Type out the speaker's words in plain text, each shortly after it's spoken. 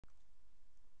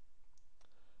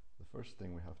first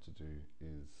thing we have to do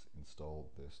is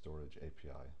install the Storage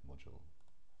API module.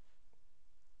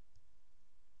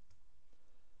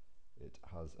 It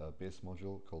has a base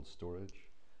module called Storage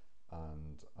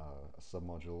and a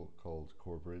submodule called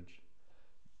CoreBridge.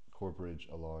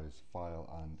 CoreBridge allows file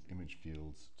and image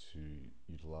fields to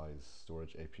utilize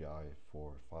Storage API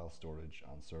for file storage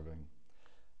and serving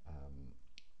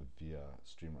via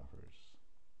stream wrappers.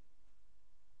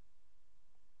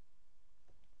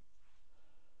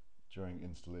 During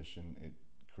installation, it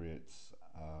creates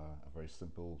a very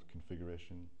simple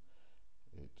configuration.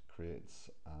 It creates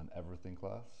an everything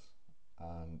class,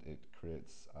 and it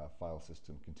creates a file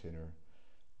system container,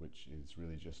 which is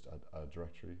really just a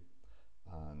directory.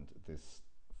 And this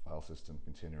file system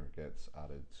container gets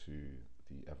added to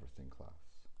the everything class.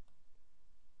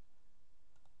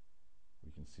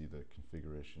 We can see the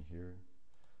configuration here.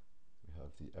 We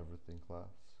have the everything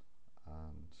class,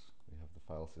 and we have the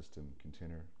file system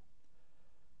container.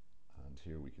 And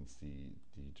here we can see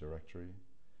the directory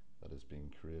that is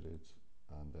being created,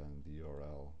 and then the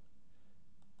URL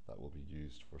that will be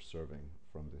used for serving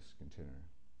from this container.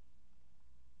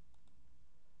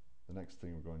 The next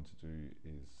thing we're going to do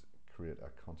is create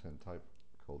a content type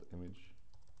called image,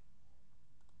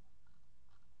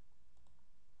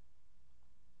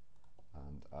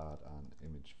 and add an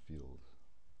image field.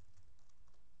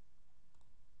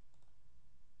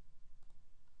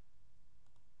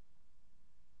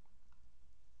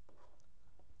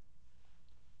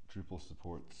 Drupal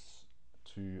supports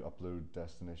two upload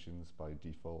destinations by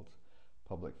default: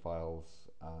 public files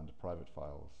and private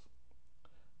files.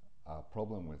 A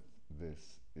problem with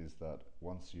this is that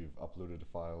once you've uploaded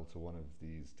a file to one of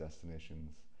these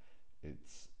destinations,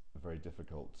 it's very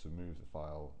difficult to move the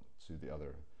file to the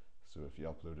other. So if you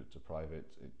upload it to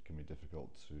private, it can be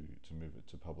difficult to move it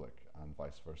to public, and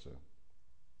vice versa.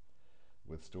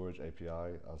 With Storage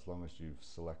API, as long as you've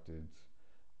selected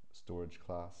storage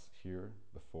class here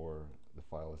before the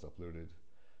file is uploaded,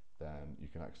 then you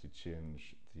can actually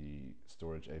change the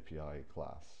Storage API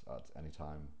class at any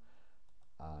time,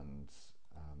 and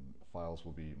files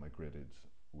will be migrated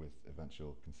with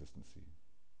eventual consistency.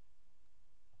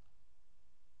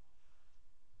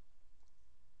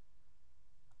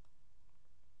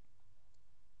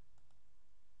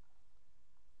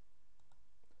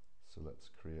 So let's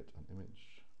create an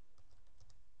image.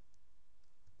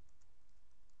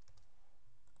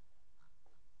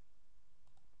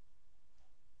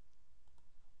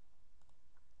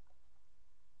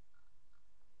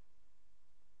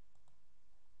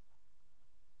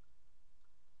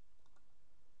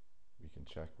 We can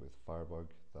check with Firebug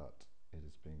that it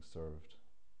is being served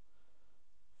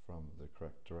from the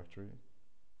correct directory.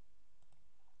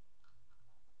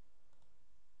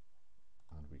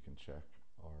 And we can check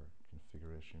our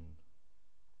configuration.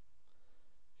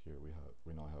 Here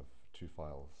we now have two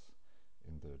files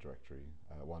in the directory.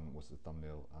 One was the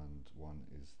thumbnail and one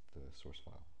is the source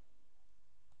file.